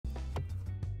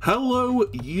Hello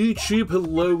YouTube,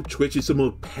 hello Twitch, it's some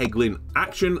more Peglin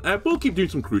action. We'll keep doing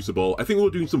some Crucible. I think we were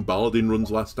doing some Paladin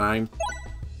runs last time.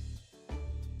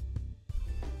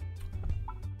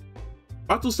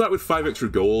 Battle start with 5 extra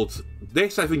gold.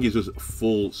 This I think is just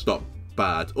full stop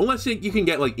bad. Unless you can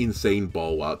get like insane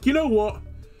Bulwark. You know what?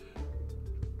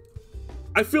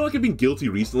 I feel like I've been guilty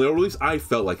recently, or at least I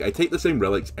felt like I take the same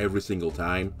relics every single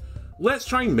time. Let's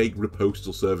try and make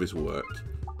Repostal Service work.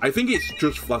 I think it's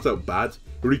just flat out bad.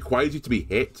 It requires you to be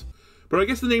hit. But I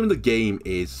guess the name of the game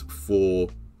is for...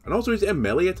 And also, is it a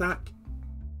melee attack?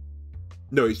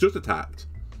 No, it's just attacked.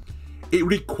 It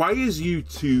requires you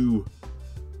to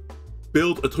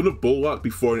build a ton of Bulwark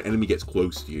before an enemy gets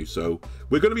close to you. So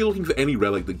we're going to be looking for any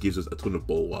relic that gives us a ton of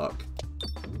Bulwark.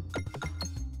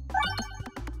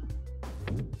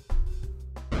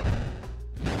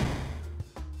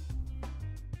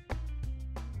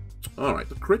 Alright,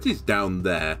 the crit is down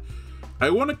there. I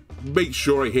want to make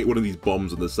sure I hit one of these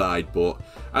bombs on the side, but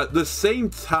at the same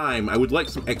time, I would like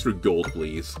some extra gold,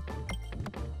 please.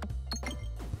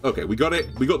 Okay, we got it.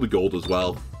 We got the gold as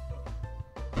well.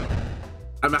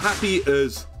 I'm happy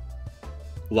as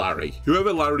Larry.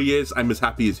 Whoever Larry is, I'm as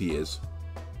happy as he is.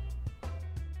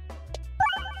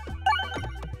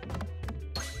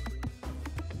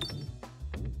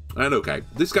 And okay,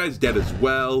 this guy's dead as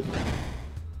well.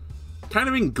 Kind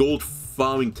of in gold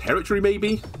farming territory,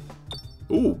 maybe?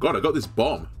 Oh, God, I got this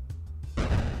bomb.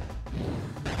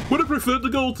 Would have preferred the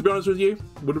gold, to be honest with you.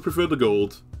 Would have preferred the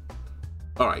gold.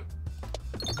 Alright.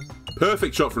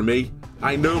 Perfect shot from me.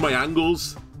 I know my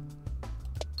angles.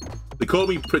 They call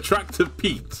me Protractor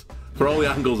Pete for all the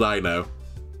angles I know.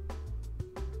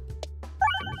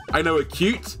 I know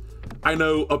acute. I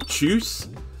know obtuse.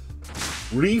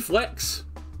 Reflex.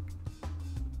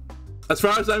 As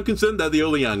far as I'm concerned, they're the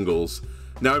only angles.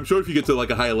 Now, I'm sure if you get to like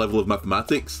a higher level of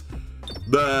mathematics,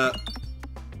 there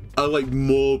are like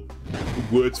more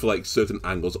words for like certain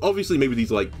angles. Obviously, maybe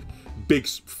these are like big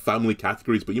family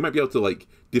categories, but you might be able to like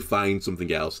define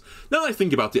something else. Now that I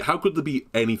think about it, how could there be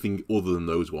anything other than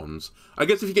those ones? I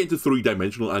guess if you get into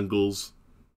three-dimensional angles,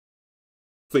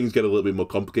 things get a little bit more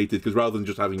complicated, because rather than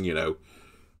just having, you know,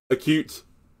 acute,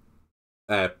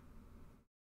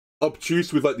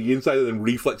 obtuse with like the inside and then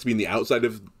reflex being the outside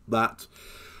of that,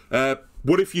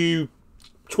 what if you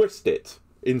twist it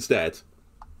instead?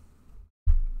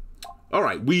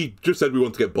 Alright, we just said we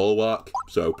want to get Bulwark,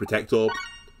 so Protect Orb.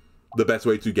 The best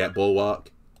way to get Bulwark.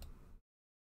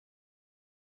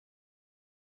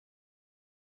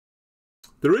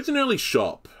 There is an early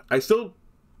shop. I still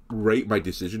rate my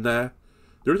decision there.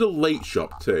 There is a late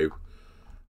shop too.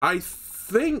 I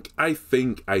think.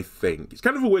 It's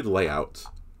kind of a weird layout.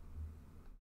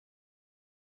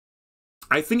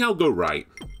 I think I'll go right.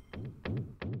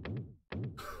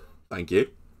 Thank you.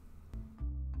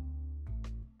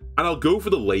 And I'll go for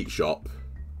the late shop.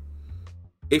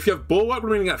 If you have Bulwark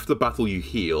remaining after the battle, you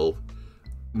heal.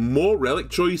 More relic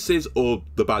choices or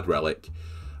the bad relic.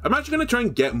 I'm actually going to try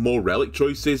and get more relic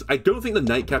choices. I don't think the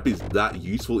Nightcap is that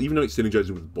useful, even though it's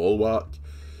synergizing with Bulwark.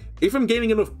 If I'm gaining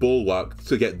enough Bulwark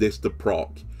to get this to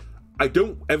proc, I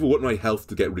don't ever want my health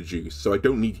to get reduced, so I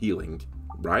don't need healing,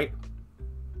 right?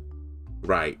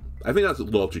 Right. I think that's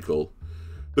logical.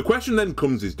 The question then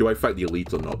comes is, do I fight the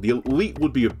Elite or not? The Elite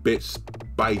would be a bit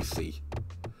spicy.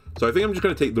 So I think I'm just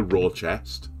going to take the raw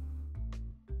chest.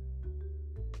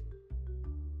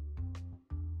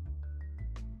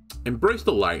 Embrace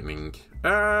the lightning.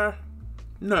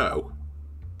 No.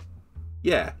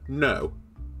 Yeah, no.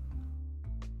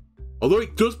 Although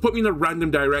it does put me in a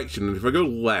random direction, and if I go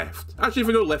left... Actually, if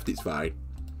I go left, it's fine.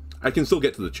 I can still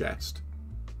get to the chest.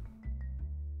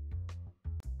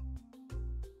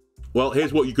 Well,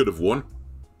 here's what you could have won.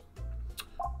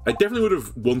 I definitely would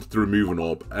have wanted to remove an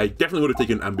orb. I definitely would have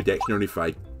taken ambidextrous if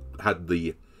I had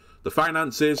the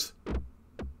finances.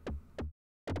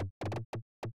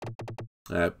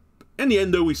 In the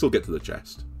end, though, we still get to the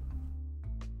chest.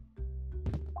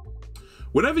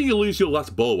 Whenever you lose your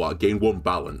last Bulwark, gain 1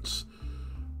 balance.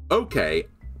 Okay,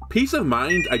 Peace of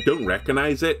Mind, I don't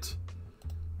recognize it.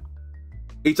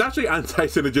 It's actually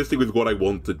anti-synergistic with what I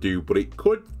want to do, but it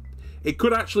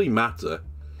could actually matter.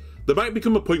 There might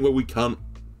become a point where we can't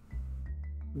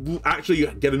actually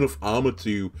get enough armor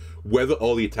to weather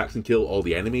all the attacks and kill all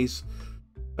the enemies.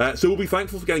 So we'll be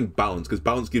thankful for getting balance, because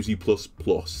balance gives you ++,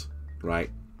 right?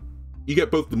 You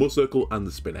get both the Muscle Circle and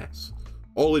the Spiness,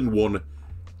 all in one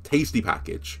tasty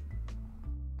package.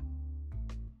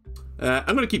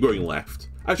 I'm going to keep going left.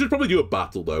 I should probably do a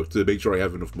battle, though, to make sure I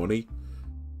have enough money.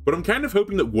 But I'm kind of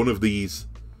hoping that one of these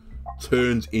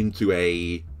turns into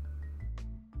an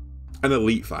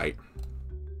elite fight.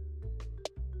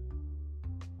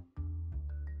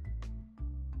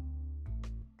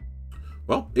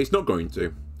 Well, it's not going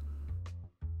to.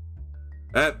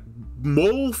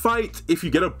 Mole fight, if you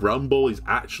get a bramble, is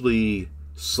actually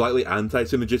slightly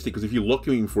anti-synergistic, because if you lock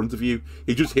him in front of you,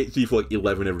 he just hits you for like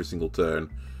 11 every single turn.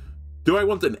 Do I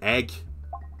want an egg?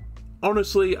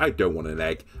 Honestly, I don't want an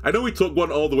egg. I know we took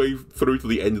one all the way through to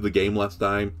the end of the game last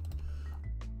time.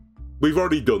 We've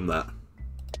already done that.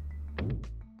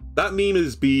 That meme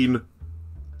has been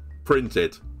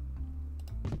printed.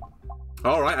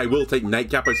 Alright, I will take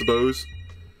Nightcap, I suppose,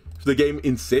 if the game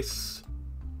insists.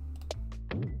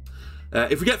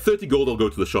 If we get 30 gold, I'll go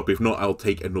to the shop. If not, I'll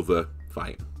take another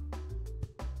fight.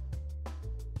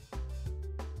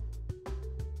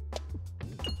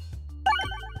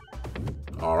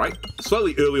 Alright,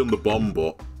 slightly early on the bomb,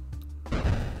 but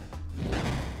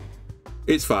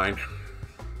it's fine.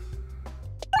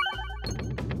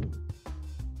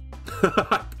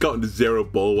 I've gotten to 0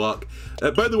 bulwark.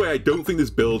 By the way, I don't think this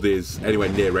build is anywhere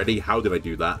near ready. How did I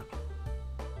do that?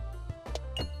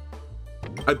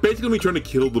 I'm basically going to be trying to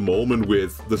kill the Moleman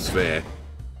with the sphere.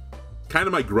 Kind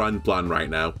of my grand plan right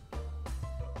now.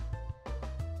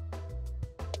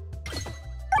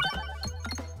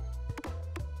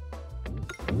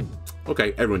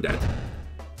 Okay, everyone dead.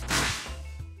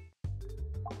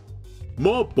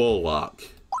 More bulwark.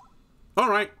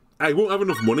 Alright, I won't have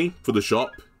enough money for the shop.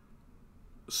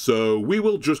 So we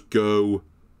will just go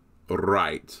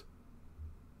right.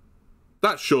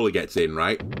 That surely gets in,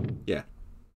 right? Yeah.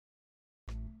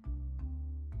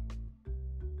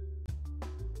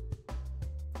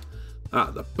 Ah,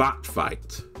 the bat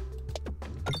fight.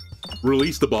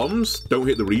 Release the bombs. Don't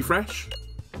hit the refresh.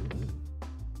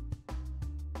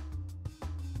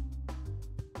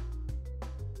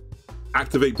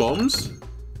 Activate bombs.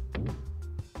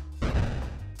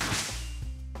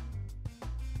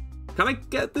 Can I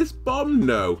get this bomb?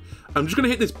 No. I'm just going to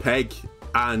hit this peg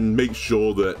and make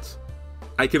sure that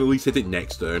I can at least hit it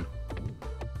next turn.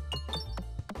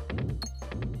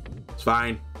 It's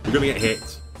fine. We're going to get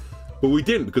hit. But we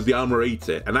didn't because the armor ate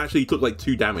it. And actually took like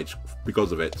 2 damage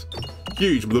because of it.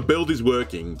 Huge, but the build is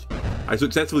working. I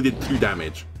successfully did 2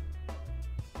 damage.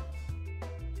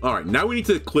 Alright, now we need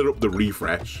to clear up the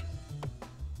refresh.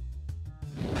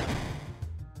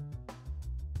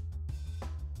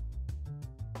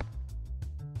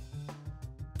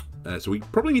 So we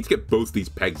probably need to get both these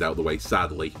pegs out of the way,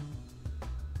 sadly.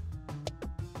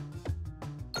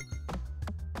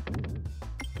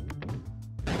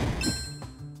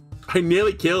 I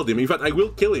nearly killed him. In fact, I will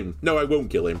kill him. No, I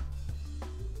won't kill him.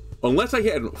 Unless I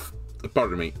hit enough.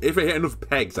 Pardon me. If I hit enough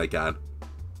pegs, I can.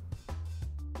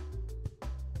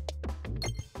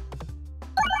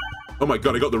 Oh my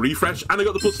god, I got the refresh, and I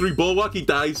got the +3 bulwark. He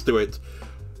dies to it.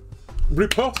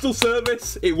 Ripostal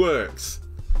service, it works.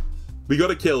 We got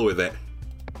a kill with it.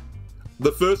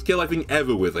 The first kill, I think,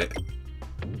 ever with it.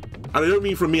 And I don't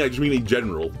mean from me, I just mean in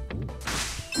general.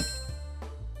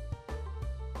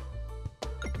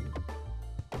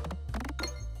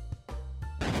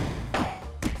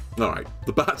 Alright,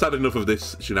 the bat's had enough of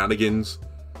this shenanigans.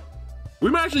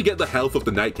 We might actually get the health of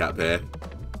the Nightcap here.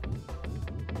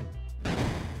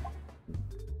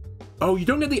 Oh, you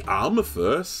don't get the armor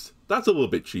first? That's a little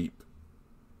bit cheap.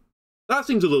 That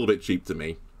seems a little bit cheap to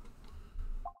me.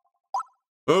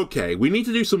 Okay, we need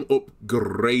to do some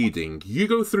upgrading. You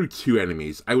go through 2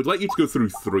 enemies. I would like you to go through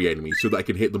 3 enemies so that I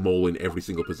can hit them all in every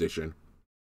single position.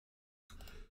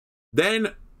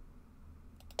 Then,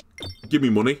 give me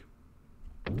money,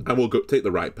 and we'll go take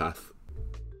the right path.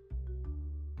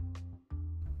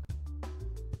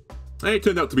 And it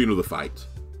turned out to be another fight.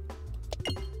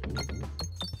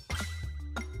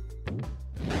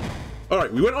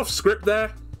 Alright, we went off script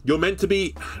there. You're meant to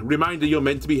be, reminder, you're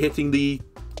meant to be hitting the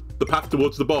path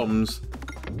towards the bombs.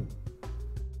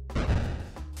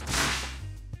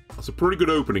 That's a pretty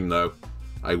good opening, though.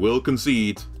 I will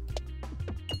concede.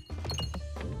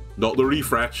 Not the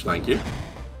refresh, thank you.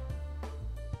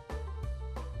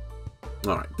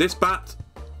 Alright, this bat,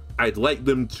 I'd like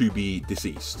them to be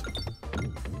deceased.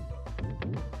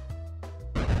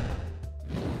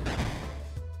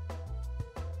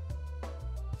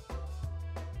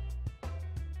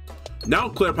 Now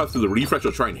clear a path to the refresh,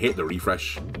 or try and hit the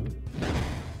refresh.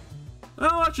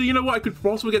 Oh, actually, you know what? I could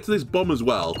possibly get to this bomb as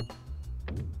well.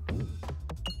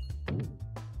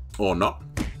 Or not.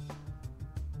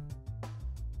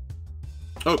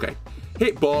 Okay.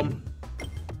 Hit bomb.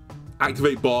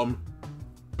 Activate bomb.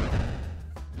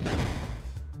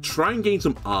 Try and gain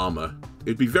some armor.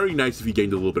 It'd be very nice if you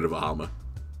gained a little bit of armor.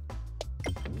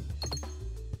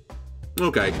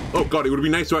 Okay. Oh god, it would be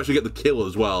nice to actually get the kill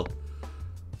as well.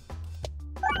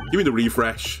 Give me the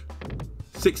refresh.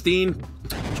 16,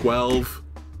 12,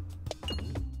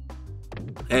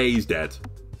 Hey, he's dead.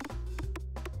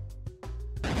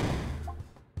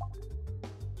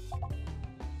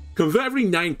 Convert every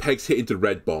 9 pegs hit into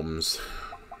red bombs.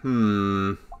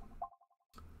 No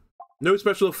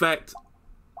special effect.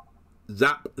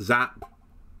 Zap, zap.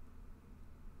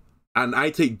 And I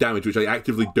take damage, which I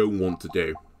actively don't want to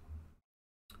do.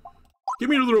 Give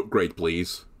me another upgrade,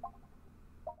 please.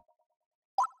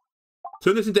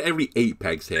 Turn this into every 8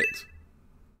 pegs hit.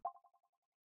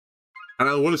 And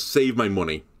I want to save my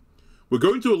money. We're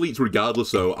going to elites regardless,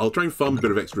 so I'll try and farm a bit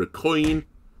of extra coin.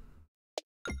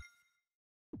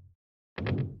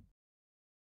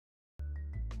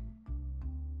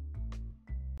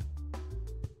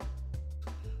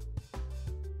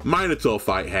 Minotaur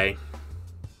fight, hey?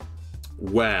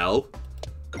 Well,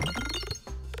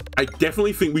 I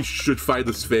definitely think we should fire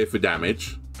the sphere for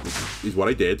damage, is what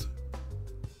I did.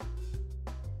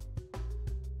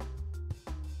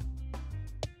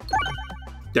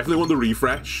 Definitely want the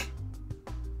refresh.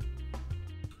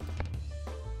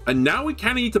 And now we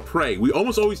kind of need to pray. We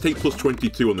almost always take plus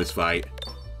 22 on this fight.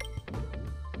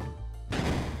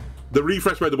 The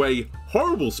refresh, by the way,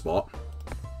 horrible spot.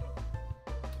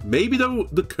 Maybe, though,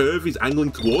 the curve is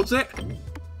angling towards it?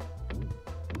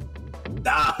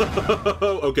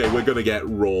 Okay, we're gonna get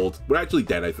rolled. We're actually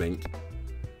dead, I think.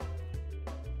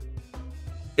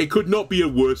 It could not be a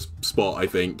worse spot, I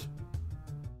think.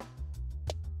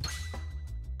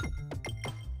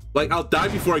 Like, I'll die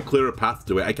before I clear a path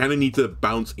to it. I kind of need to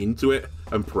bounce into it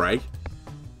and pray.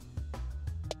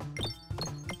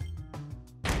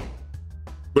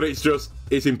 But it's just,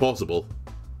 it's impossible.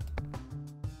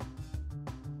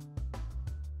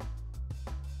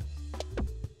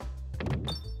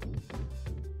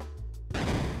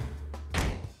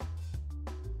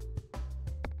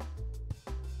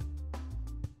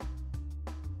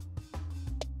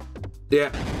 Yeah,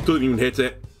 doesn't even hit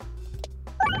it.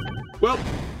 Well,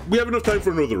 we have enough time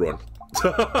for another run.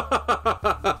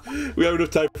 We have enough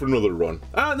time for another run.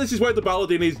 And this is why the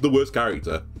Paladin is the worst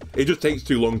character. It just takes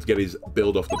too long to get his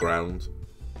build off the ground.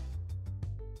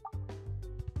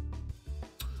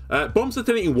 Bombs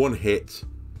detonating one hit.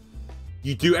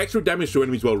 You do extra damage to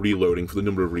enemies while reloading for the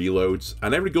number of reloads.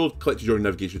 And every gold collected during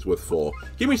navigation is worth 4.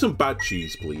 Give me some bad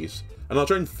cheese, please. And I'll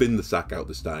try and thin the sack out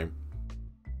this time.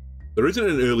 There isn't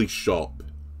an early shop.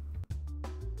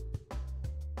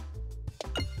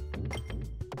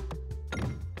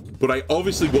 But I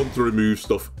obviously want to remove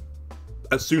stuff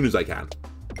as soon as I can.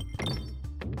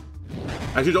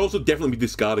 I should also definitely be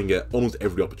discarding it almost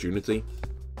every opportunity.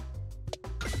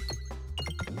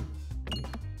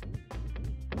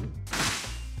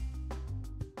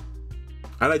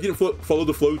 And I didn't follow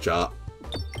the flowchart,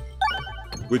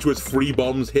 which was free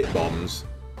bombs, hit bombs.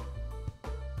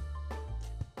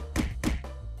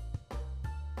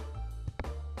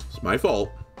 It's my fault.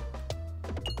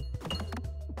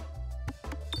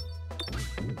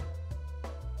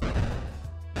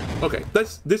 Okay,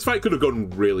 this fight could have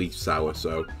gone really sour,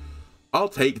 so I'll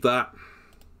take that.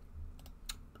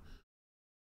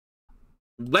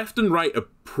 Left and right are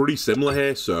pretty similar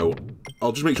here, so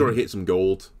I'll just make sure I hit some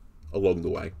gold along the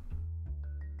way.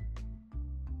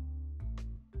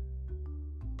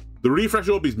 The refresh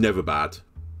orb is never bad.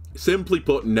 Simply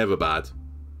put, never bad.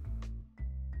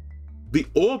 The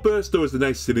orb burst, though, is the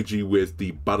nice synergy with the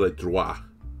barre droit.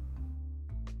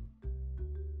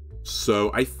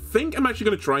 So I think I'm actually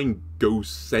going to try and go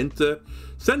center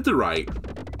right.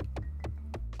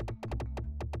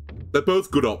 They're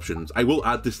both good options. I will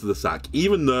add this to the sack,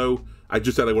 even though I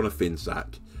just said I want a thin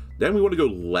sack. Then we want to go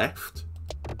left.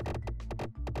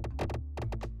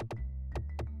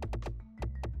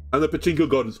 And the Pachinko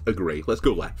gods agree. Let's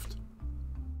go left.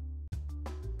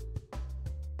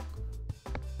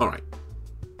 Alright.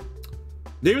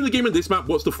 Nearing the game in this map,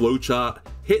 what's the flowchart?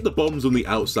 Hit the bombs on the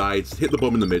outsides, hit the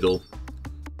bomb in the middle,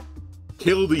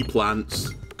 kill the plants,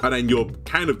 and then you're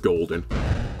kind of golden.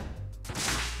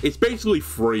 It's basically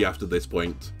free after this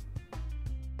point.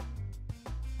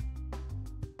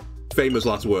 Famous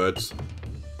last words.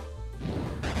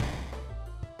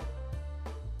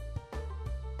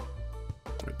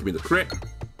 Right, give me the crit.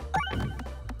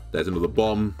 There's another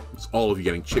bomb. It's all of you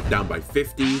getting chipped down by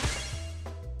 50.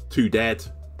 2 dead.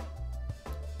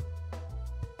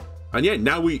 And yeah,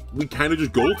 now we kind of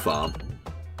just gold farm.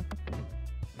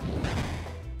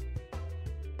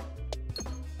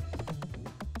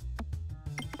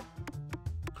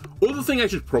 Other thing I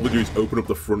should probably do is open up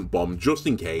the front bomb, just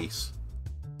in case.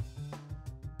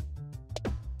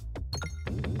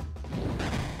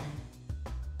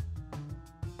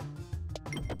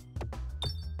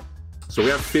 So we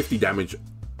have 50 damage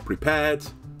prepared.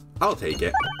 I'll take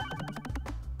it.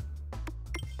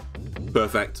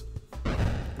 Perfect.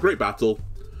 Great battle.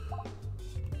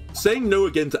 Saying no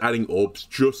again to adding orbs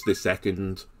just this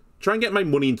second. Try and get my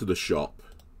money into the shop.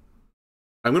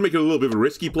 I'm going to make it a little bit of a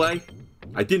risky play.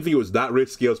 I didn't think it was that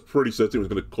risky. I was pretty certain it was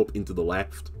going to cup into the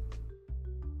left.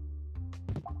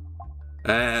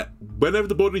 Whenever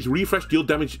the board is refreshed, deal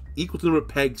damage equal to the number of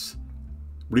pegs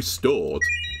restored.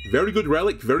 Very good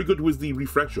relic. Very good with the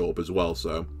refresh orb as well,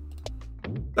 so...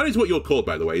 That is what you're called,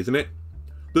 by the way, isn't it?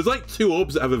 There's like 2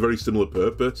 orbs that have a very similar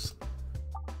purpose.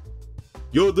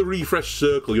 You're the refresh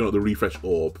circle, you're not the refresh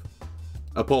orb.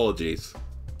 Apologies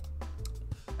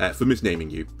for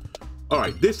misnaming you.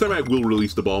 Alright, this time I will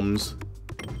release the bombs.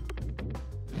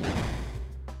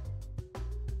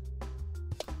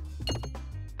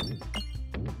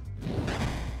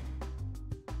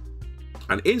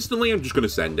 And instantly I'm just going to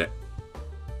send it.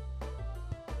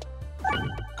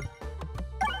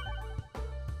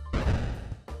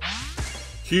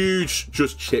 Huge,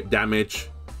 just chip damage.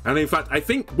 And in fact, I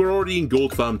think we're already in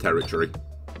gold farm territory.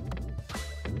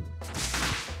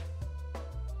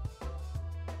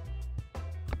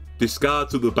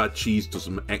 Discard so the bad cheese does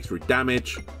some extra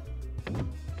damage.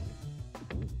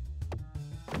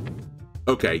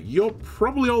 Okay, you're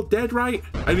probably all dead, right?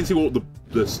 I didn't see what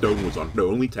the stone was on. No,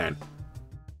 only 10.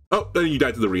 Oh, then you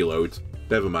died to the reload.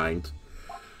 Never mind.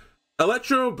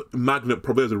 Electro Magnet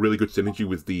probably has a really good synergy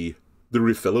with the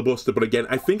refilibuster, but again,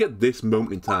 I think at this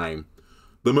moment in time,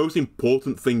 the most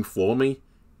important thing for me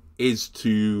is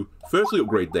to firstly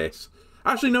upgrade this.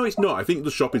 Actually, no, it's not. I think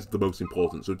the shop is the most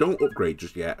important, so don't upgrade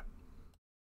just yet.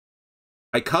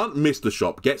 I can't miss the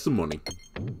shop. Get some money.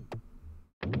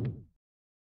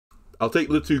 I'll take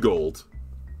the 2 gold.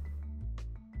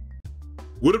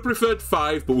 Would have preferred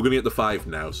 5, but we're going to get the 5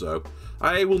 now, so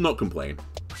I will not complain.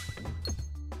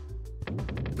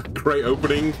 Great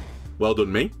opening. Well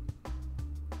done, me.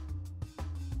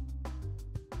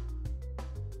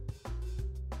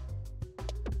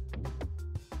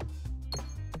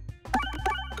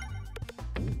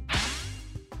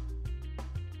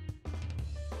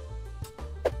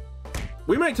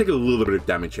 We might take a little bit of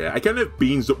damage here. I kind of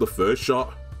beans up the first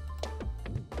shot.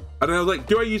 And I was like,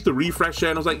 do I use the refresh here?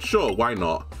 And I was like, sure, why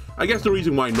not? I guess the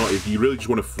reason why not is you really just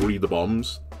want to free the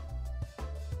bombs.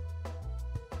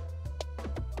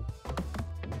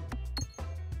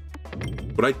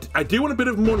 But I do want a bit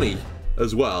of money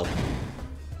as well.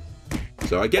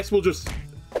 So I guess we'll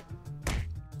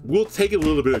take a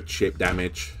little bit of chip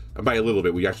damage. And by a little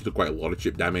bit, we actually took quite a lot of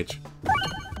chip damage.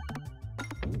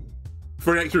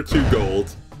 For an extra 2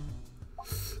 gold.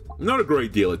 Not a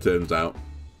great deal, it turns out.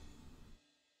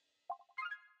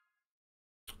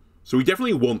 So we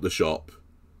definitely want the shop.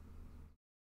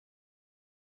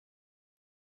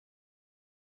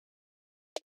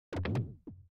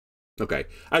 Okay.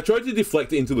 I tried to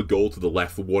deflect it into the gold to the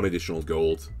left for 1 additional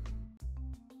gold.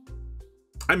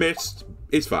 I missed.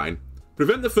 It's fine.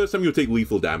 Prevent the first time you'll take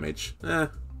lethal damage.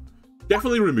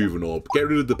 Definitely remove an orb. Get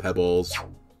rid of the pebbles.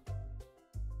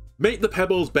 Make the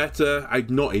pebbles better. I'm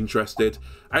not interested.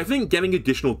 I think getting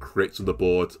additional crits on the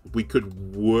board, we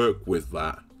could work with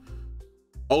that.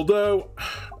 Although,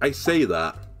 I say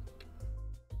that.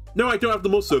 No, I don't have the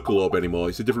Mud Circle Orb anymore.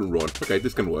 It's a different run. Okay,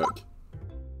 this can work.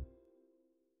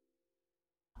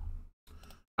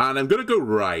 And I'm going to go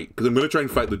right, because I'm going to try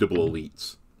and fight the double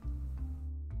elites.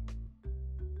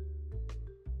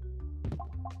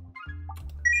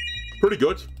 Pretty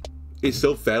good. It's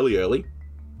still fairly early.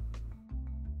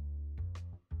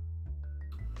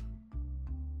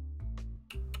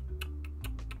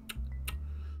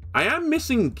 I am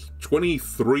missing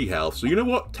 23 health, so you know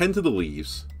what? 10 to the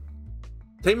leaves.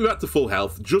 Take me back to full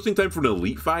health, just in time for an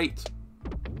elite fight.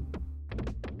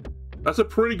 That's a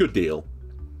pretty good deal.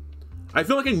 I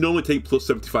feel like I normally take plus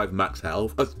 75 max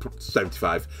health.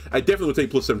 75. I definitely would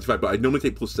take plus 75, but I normally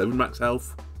take plus 7 max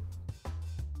health.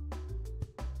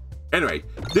 Anyway,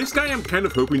 this guy I'm kind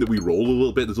of hoping that we roll a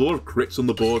little bit. There's a lot of crits on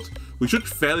the board. We should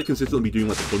fairly consistently be doing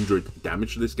like 100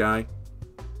 damage to this guy.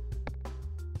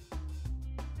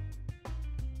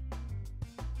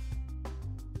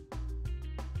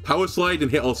 Power slide and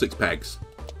hit all 6 pegs.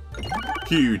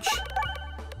 Huge.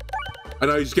 And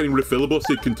now he's just getting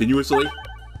refilibusted continuously.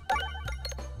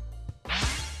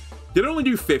 Did only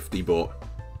do 50, but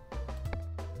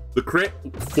the crit,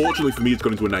 fortunately for me, has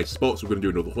gone into a nice spot, so we're going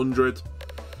to do another 100.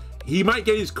 He might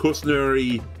get his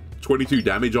customary 22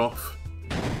 damage off.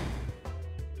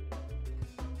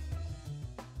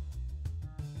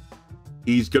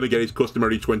 He's going to get his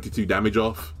customary 22 damage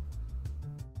off.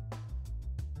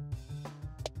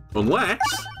 Unless...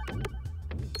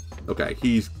 Okay,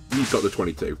 he's got the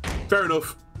 22. Fair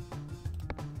enough.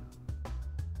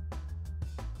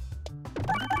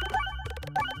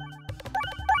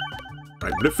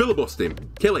 Right, I'm gonna filibust him.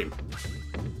 Kill him.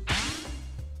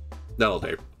 That'll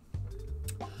do.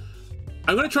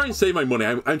 I'm gonna try and save my money.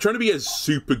 I'm trying to be as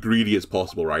super greedy as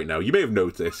possible right now. You may have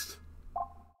noticed.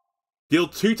 Deal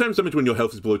 2 times damage when your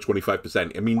health is below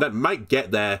 25%. I mean, that might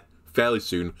get there fairly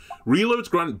soon. Reloads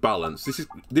grant balance. This is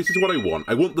what I want.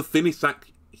 I want the thinnest sack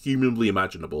humanly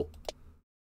imaginable.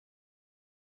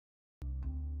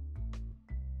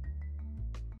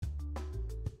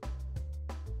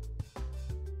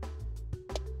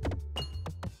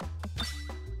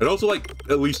 I'd also like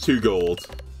at least 2 gold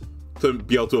to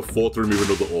be able to afford to remove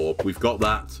another orb. We've got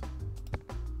that.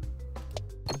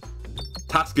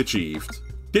 Task achieved.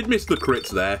 Did miss the crits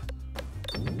there.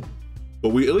 But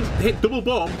we at least hit double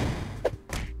bomb.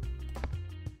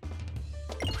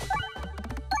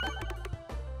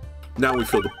 Now we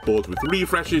fill the boards with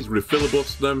refreshes,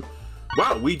 refilibust them.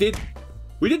 Wow, we did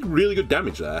really good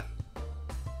damage there.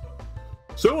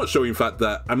 So much so, in fact,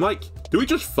 that I'm like, do we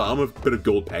just farm a bit of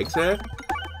gold pegs here?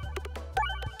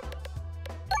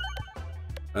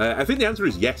 I think the answer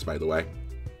is yes, by the way.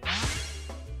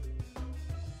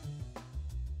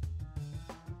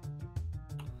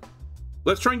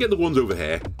 Let's try and get the ones over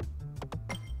here.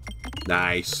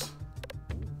 Nice.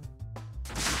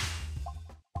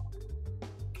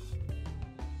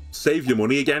 Save your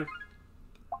money again.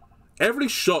 Every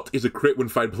shot is a crit when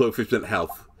fired below 50%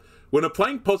 health. When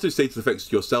applying positive status effects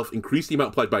to yourself, increase the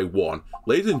amount applied by 1.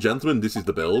 Ladies and gentlemen, this is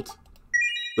the build.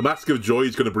 The Mask of Joy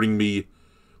is going to bring me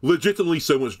legitimately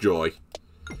so much joy.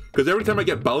 Because every time I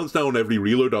get balance now on every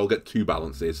reload, I'll get 2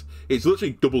 balances. It's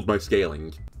literally doubled my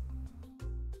scaling.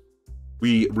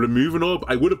 We remove an orb.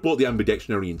 I would have bought the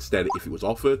ambidictionary instead if it was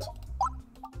offered.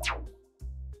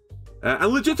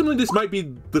 And legitimately, this might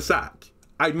be the sack.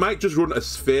 I might just run a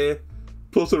sphere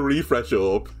plus a refresh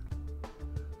orb.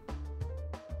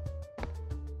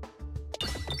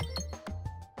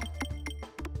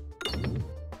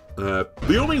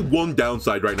 The only one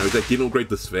downside right now is I didn't upgrade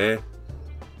the sphere.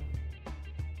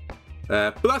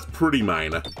 But that's pretty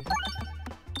minor.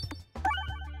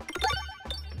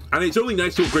 And it's only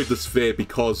nice to upgrade the sphere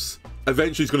because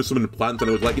eventually it's going to summon a plant and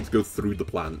I would like it to go through the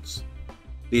plants.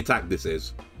 The attack this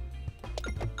is.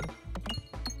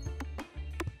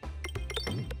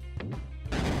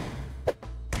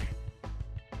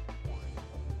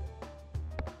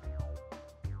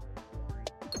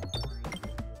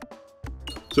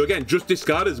 So again, just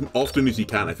discard as often as you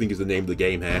can, I think is the name of the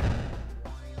game here.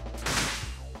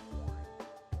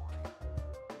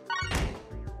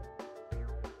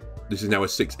 This is now a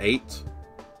 6/8.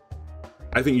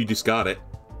 I think you discard it.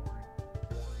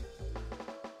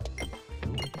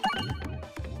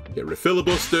 Get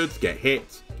refilibusted, get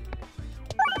hit.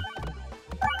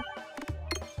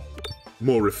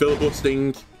 More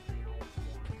refilibusting.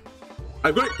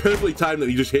 I've got it perfectly timed that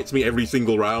he just hits me every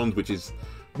single round, which is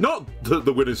not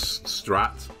the winner's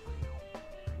strat.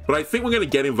 But I think we're going to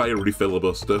get him via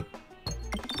refilibuster.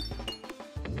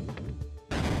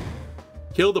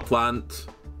 Kill the plant.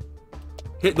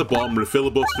 Hit the bomb,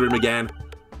 refilibuster him again.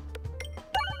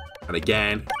 And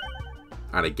again.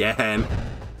 And again.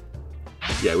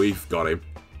 Yeah, we've got him.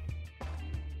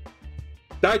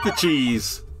 Die to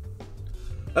cheese.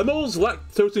 Are moles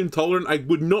lactose intolerant? I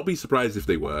would not be surprised if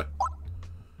they were.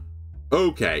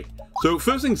 Okay, so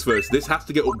first things first, this has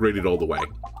to get upgraded all the way.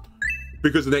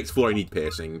 Because the next floor I need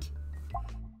piercing.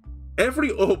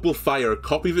 Every orb will fire a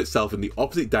copy of itself in the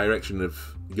opposite direction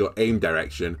of your aim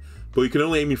direction, but you can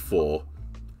only aim in 4.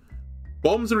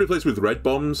 Bombs are replaced with red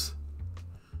bombs.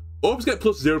 Orbs get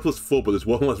 +0/+4, but there's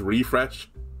 1 less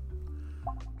refresh.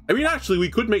 I mean, actually, we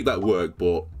could make that work,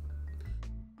 but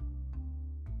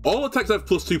all attacks have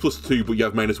 +2/+2, but you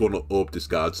have -1 orb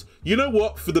discards. You know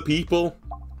what? For the people,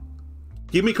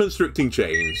 give me Constricting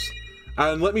Chains,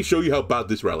 and let me show you how bad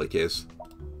this relic is.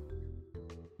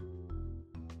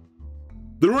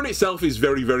 The run itself is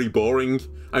very, very boring.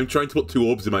 I'm trying to put 2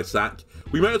 orbs in my sack.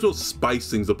 We might as well spice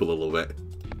things up a little bit.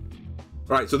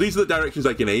 Right, so these are the directions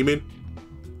I can aim in.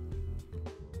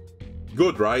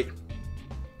 Good, right?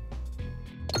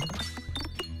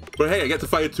 But hey, I get to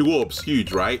fire 2 orbs.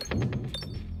 Huge, right?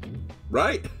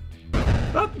 Right?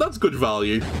 That's good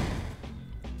value.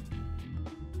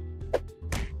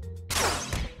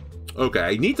 Okay,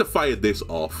 I need to fire this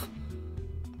off.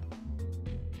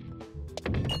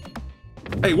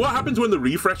 Hey, what happens when the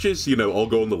refreshes, you know, all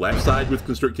go on the left side with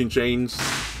Constricting Chains?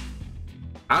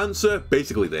 Answer,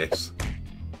 basically this.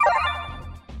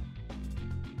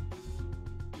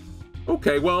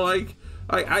 Okay, well,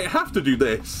 I have to do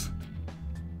this.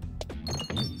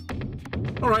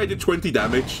 Alright, I did 20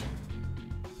 damage.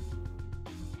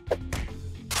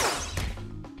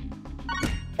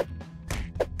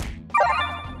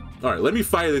 Alright, let me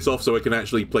fire this off so I can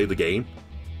actually play the game.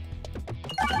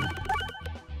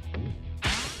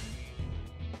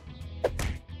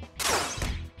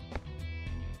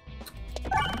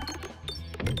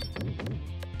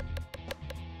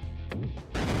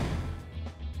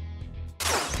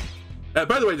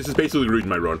 By the way, this is basically ruining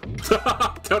my run.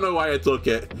 Don't know why I took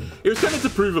it. It was kind of to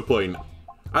prove a point.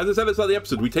 As I said at the start of the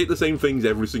episode, we take the same things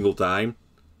every single time.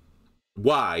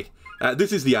 Why?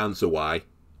 This is the answer why.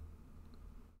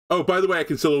 Oh, by the way, I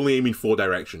can still only aim in 4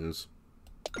 directions.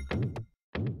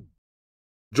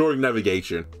 During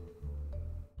navigation.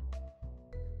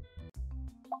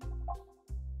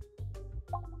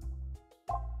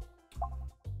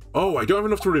 Oh, I don't have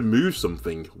enough to remove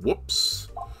something. Whoops.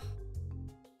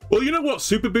 Well, you know what,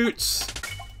 Super Boots?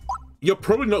 You're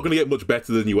probably not going to get much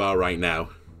better than you are right now,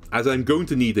 as I'm going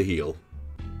to need a heal.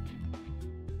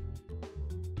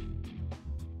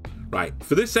 Right,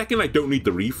 for this second I don't need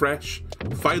the refresh.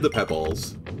 Fire the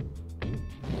pebbles.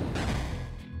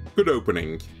 Good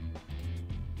opening.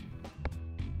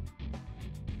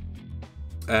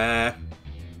 Yeah,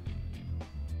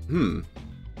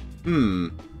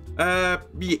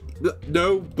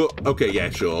 no, but okay, yeah,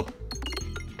 sure.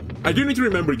 I do need to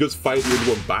remember he does fire the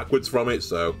other one backwards from it,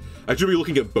 so I should be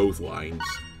looking at both lines.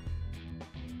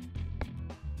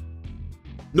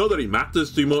 Not that it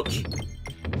matters too much.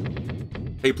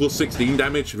 Hey, plus 16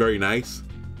 damage, very nice.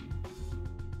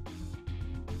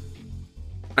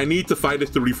 I need to fire this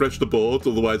to refresh the board,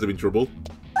 otherwise I'm in trouble.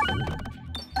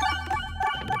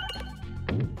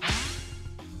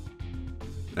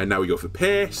 And now we go for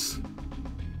pace.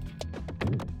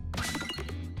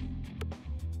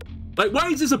 Like, why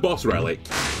is this a boss relic?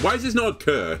 Why is this not a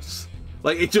curse?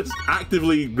 Like, it just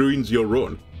actively ruins your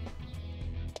run.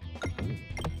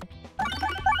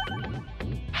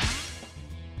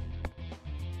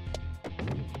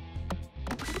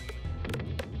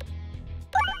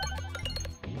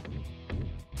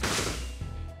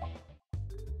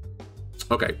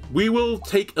 Okay, we will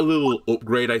take a little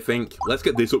upgrade, I think. Let's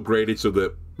get this upgraded so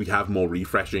that we have more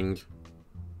refreshing.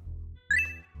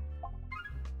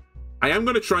 I am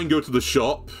going to try and go to the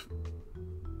shop.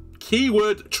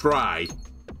 Keyword, try.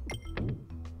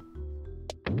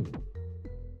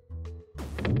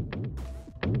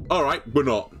 Alright, we're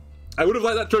not. I would have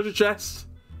liked that treasure chest.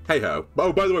 Hey-ho.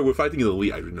 Oh, by the way, we're fighting an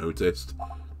elite, I noticed.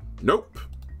 Nope.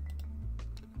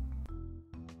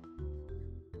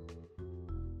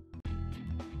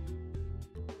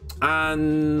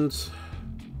 And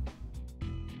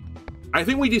I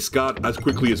think we discard as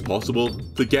quickly as possible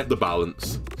to get the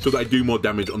balance, so that I do more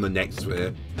damage on the next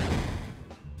sphere.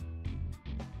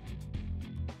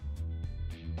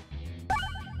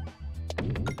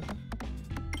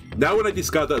 Now when I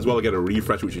discard that as well, I get a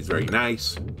refresh, which is very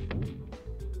nice.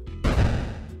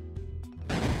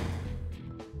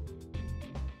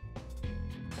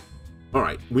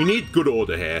 Alright, we need good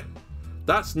order here.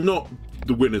 That's not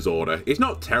the winner's order. It's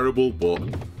not terrible, but...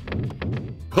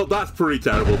 Well, that's pretty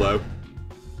terrible, though.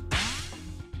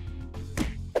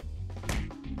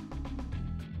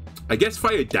 I guess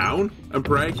fire down and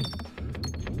pray.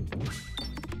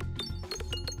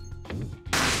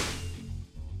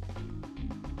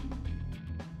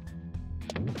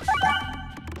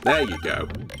 There you go.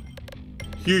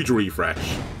 Huge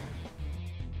refresh.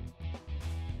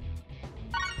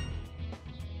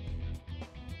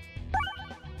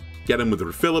 Get him with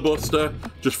the filibuster.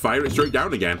 Just fire it straight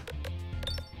down again.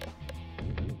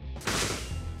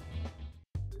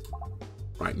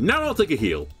 Right, now I'll take a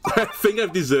heal. I think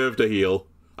I've deserved a heal.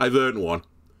 I've earned one.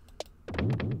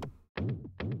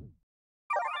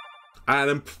 And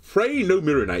I'm praying no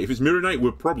Mirror Knight. If it's Mirror Knight,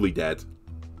 we're probably dead.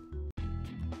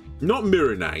 Not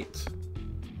Mirror Knight.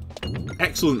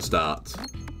 Excellent start.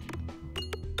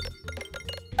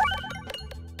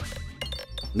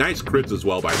 Nice crits as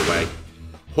well, by the way.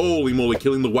 Holy moly,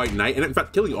 killing the White Knight, and in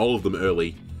fact, killing all of them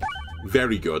early.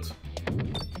 Very good.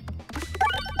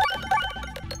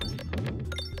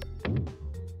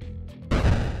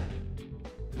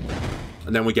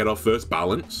 And then we get our first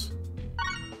balance.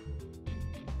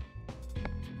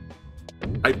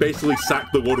 I basically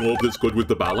sacked the one orb that's good with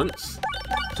the balance,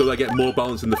 so that I get more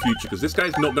balance in the future, because this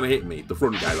guy's not going to hit me. The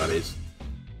front guy, that is.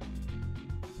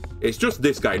 It's just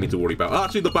this guy I need to worry about.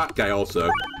 Actually, the back guy also.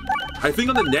 I think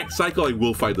on the next cycle, I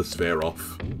will fire the sphere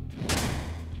off.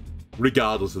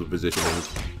 Regardless of the positioning.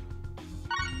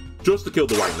 Just to kill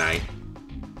the White Knight.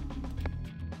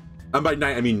 And by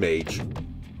Knight, I mean Mage.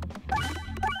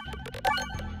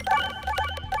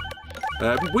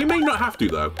 We may not have to,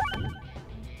 though.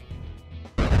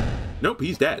 Nope,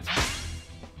 he's dead.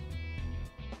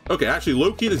 Okay, actually,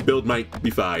 Loki and his build might be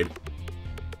fine.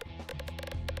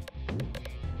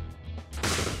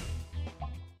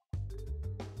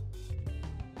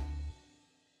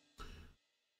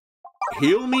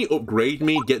 Heal me, upgrade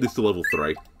me, get this to level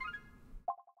 3.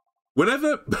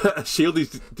 Whenever a shield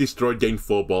is destroyed, gain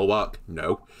 4 bulwark.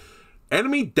 No.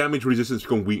 Enemy damage resistance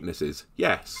become weaknesses.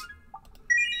 Yes.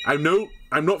 I'm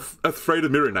not afraid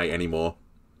of Mirror Knight anymore.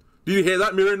 Did you hear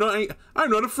that, Mirror Knight? I'm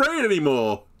not afraid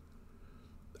anymore.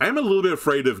 I am a little bit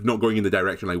afraid of not going in the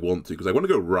direction I want to, because I want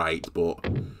to go right, but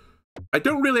I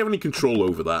don't really have any control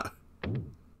over that.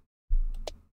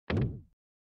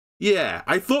 Yeah,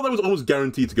 I thought that was almost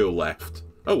guaranteed to go left.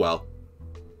 Oh well.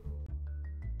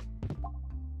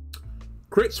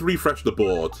 Crits refresh the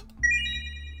board.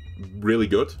 Really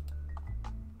good.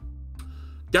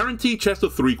 Guaranteed chest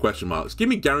of 3 question marks. Give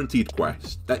me guaranteed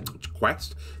quest.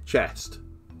 Chest.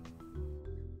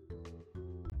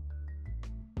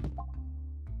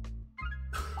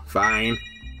 Fine.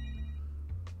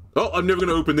 Oh, I'm never going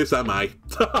to open this, am I?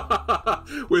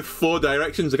 With 4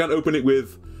 directions. I can't open it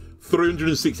with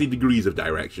 360 degrees of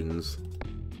directions.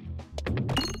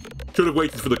 Should have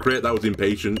waited for the crit. That was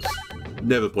impatience.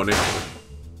 Never punished.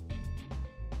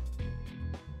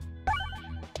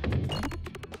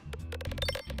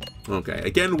 Okay,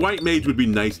 again, White Mage would be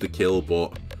nice to kill,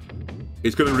 but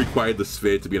it's going to require the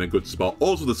sphere to be in a good spot.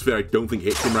 Also, the sphere I don't think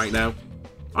hits him right now.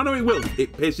 Oh no, it will.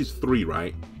 It pierces 3,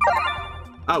 right?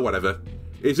 Ah, whatever.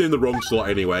 It's in the wrong slot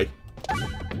anyway.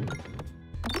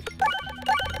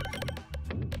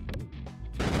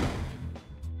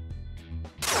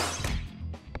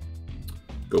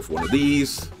 Go for one of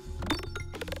these.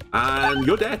 And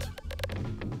you're dead.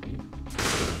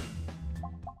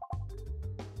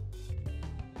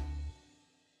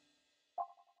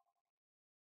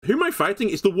 Who am I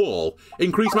fighting? It's the wall.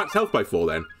 Increase max health by 4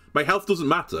 then. My health doesn't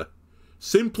matter.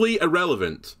 Simply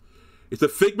irrelevant. It's a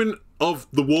figment of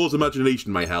the wall's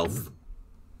imagination, my health.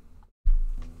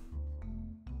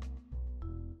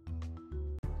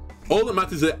 All that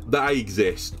matters is that I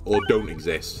exist, or don't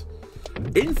exist.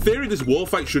 In theory, this wall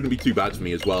fight shouldn't be too bad for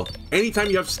me as well. Anytime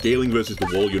you have scaling versus the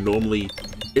wall, you're normally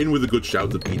in with a good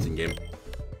shout of beating him.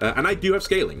 And I do have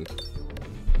scaling.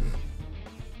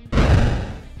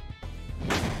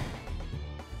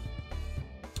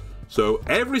 So,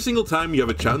 every single time you have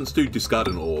a chance to, discard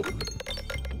an orb.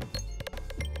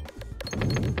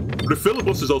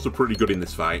 Refillabus is also pretty good in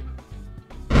this fight.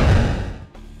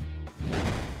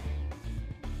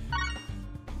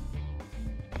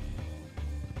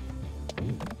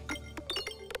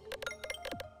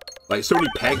 Like, so many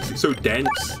pegs, it's so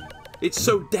dense. It's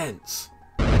so dense.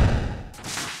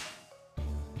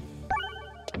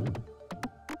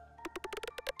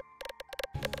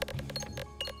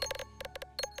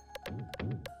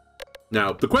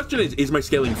 Now, the question is my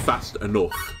scaling fast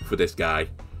enough for this guy?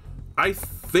 I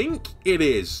think it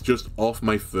is, just off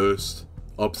my first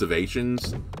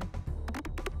observations.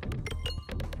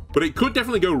 But it could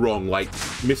definitely go wrong, like,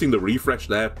 missing the refresh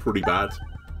there, pretty bad.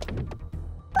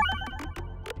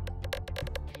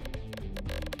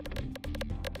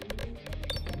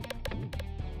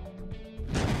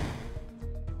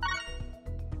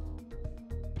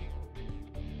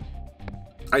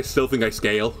 I still think I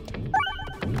scale.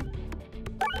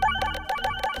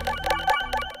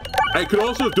 I could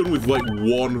also have done with, like,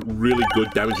 1 really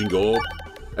good damaging orb.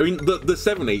 I mean, the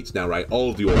 7/8s now, right? All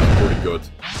of the orbs are pretty good.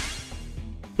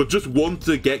 But just 1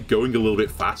 to get going a little bit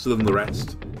faster than the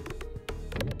rest.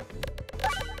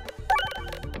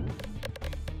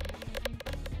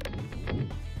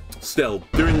 Still,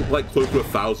 doing, like, close to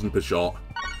 1,000 per shot.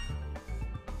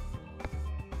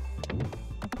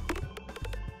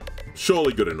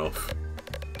 Surely good enough.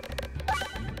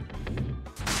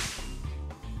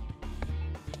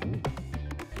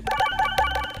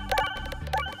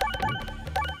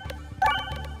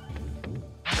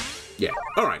 Yeah,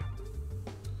 alright.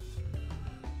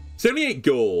 78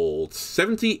 gold.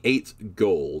 78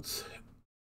 gold.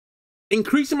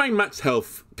 Increasing my max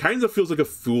health kind of feels like a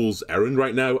fool's errand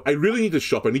right now. I really need to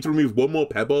shop. I need to remove 1 more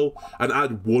pebble and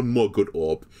add 1 more good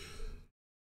orb.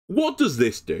 What does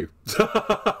this do?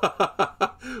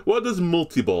 What does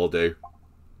multi-ball do?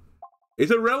 Is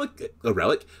a relic a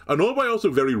relic? An orb I also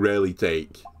very rarely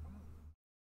take.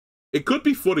 It could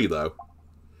be funny though.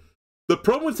 The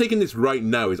problem with taking this right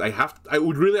now is I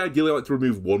would really ideally like to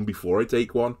remove 1 before I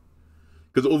take 1.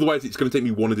 Because otherwise it's going to take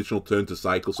me 1 additional turn to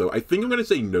cycle, so I think I'm going to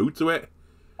say no to it.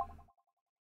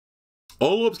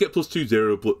 All orbs get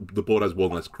 +2/0, but the board has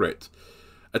 1 less crit.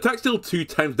 Attacks deal 2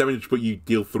 times damage, but you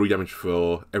deal 3 damage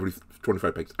for every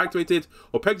 25 pegs activated,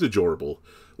 or pegs are durable.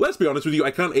 Let's be honest with you,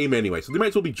 I can't aim anyway, so they might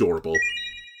as well be durable.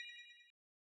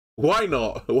 Why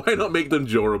not? Why not make them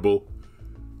durable?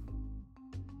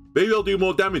 Maybe I'll do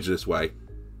more damage this way.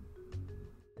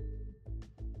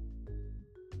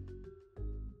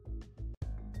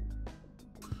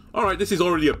 Alright, this is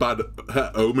already a bad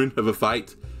omen of a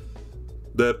fight.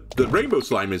 The rainbow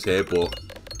slime is here, but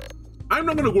I'm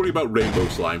not going to worry about rainbow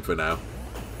slime for now.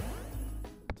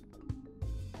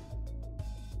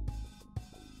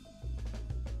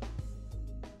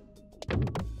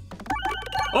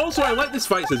 Also, I like this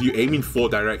fight says you aim in 4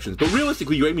 directions, but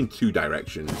realistically you aim in 2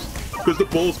 directions. Because the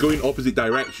ball's going opposite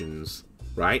directions,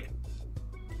 right?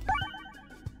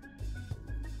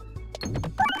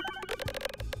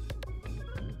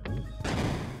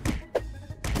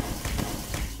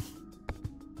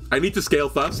 I need to scale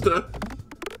faster.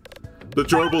 The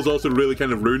Jorball's also really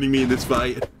kind of ruining me in this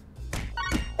fight.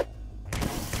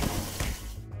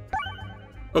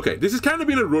 Okay, this has kind of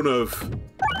been a run of...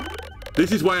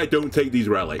 This is why I don't take these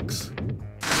relics.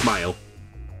 Smile.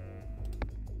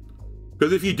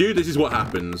 Because if you do, this is what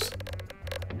happens.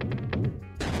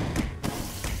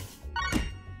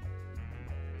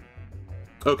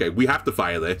 Okay, we have to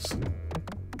fire this.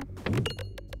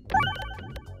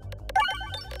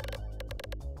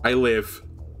 I live.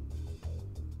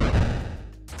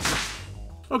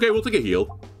 Okay, we'll take a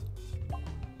heal.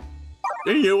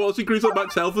 And you know what? Let's increase our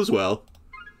max health as well.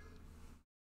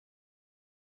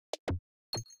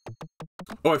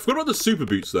 Oh, I forgot about the super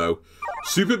boots though.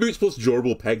 Super boots plus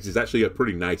durable pegs is actually a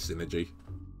pretty nice synergy.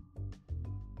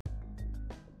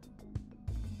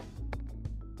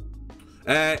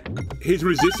 His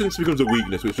resistance becomes a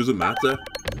weakness, which doesn't matter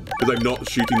because I'm not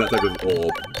shooting that type of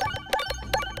orb.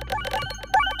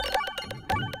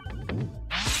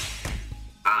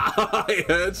 Ah, it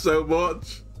hurts so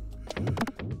much.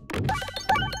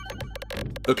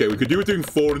 Okay, we could do it doing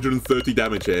 430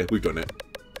 damage here. We've done it.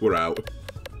 We're out.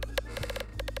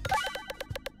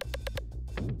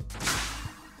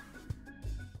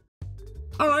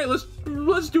 Alright,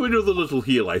 let's do another little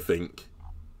heal, I think.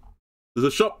 There's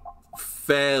a shop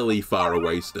fairly far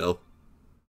away still.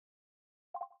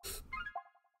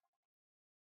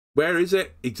 Where is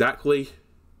it exactly?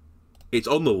 It's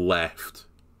on the left.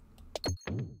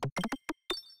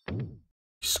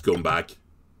 Scumbag.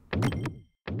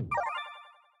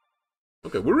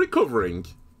 Okay, we're recovering.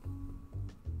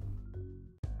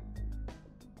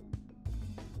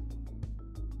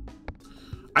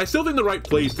 I still think the right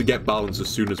play is to get balance as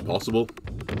soon as possible.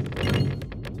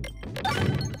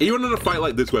 Even in a fight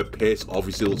like this where pace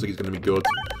obviously looks like it's going to be good.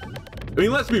 I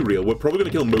mean, let's be real, we're probably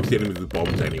going to kill most of the enemies with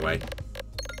bombs anyway.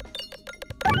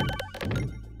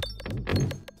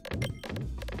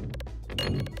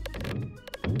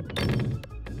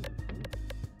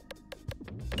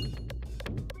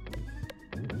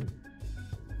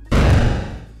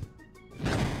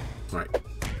 Alright.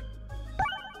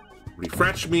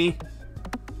 Refresh me.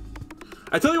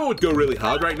 I tell you what would go really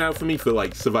hard right now for me for,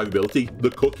 like, survivability. The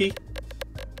cookie.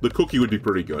 The cookie would be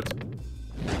pretty good.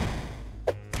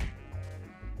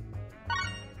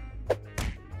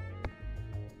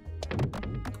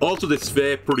 Also, the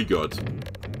sphere, pretty good.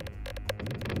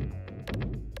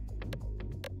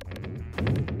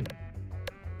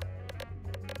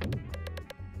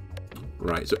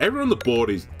 Right, so everyone on the board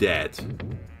is dead.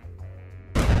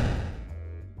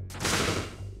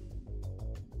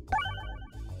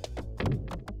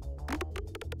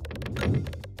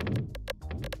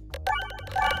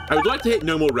 I would like to hit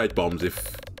no more red bombs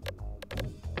if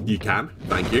you can.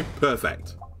 Thank you.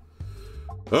 Perfect.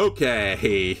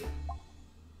 Okay.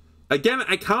 Again,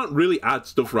 I can't really add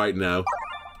stuff right now.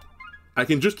 I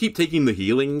can just keep taking the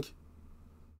healing.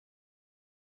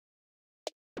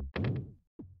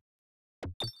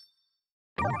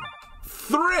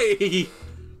 Three!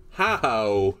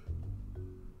 How?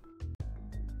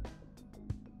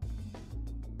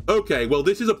 Okay, well,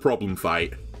 this is a problem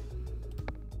fight.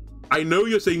 I know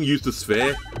you're saying use the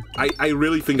sphere. I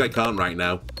really think I can't right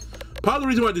now. Part of the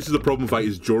reason why this is a problem fight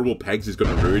is durable pegs is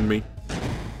going to ruin me.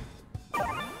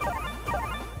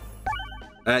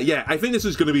 Yeah, I think this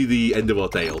is going to be the end of our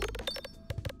tale.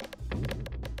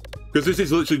 Because this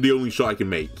is literally the only shot I can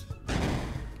make.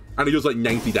 And it does like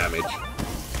 90 damage.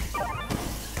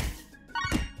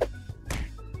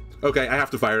 Okay, I have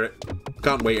to fire it.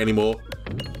 Can't wait anymore.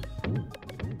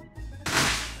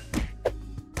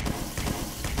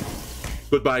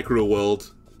 Goodbye, cruel world.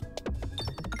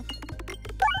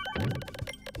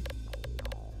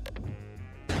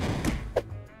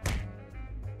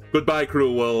 Goodbye,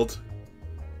 cruel world.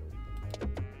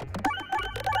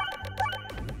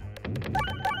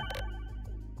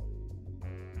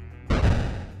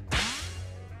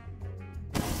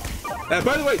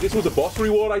 By the way, this was a boss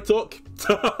reward I took.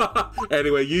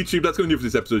 Anyway, YouTube, that's going to do it for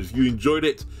this episode. If you enjoyed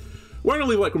it, why not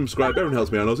leave a like and subscribe? Everyone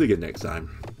helps me out, and I'll see you again next time.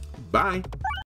 Bye.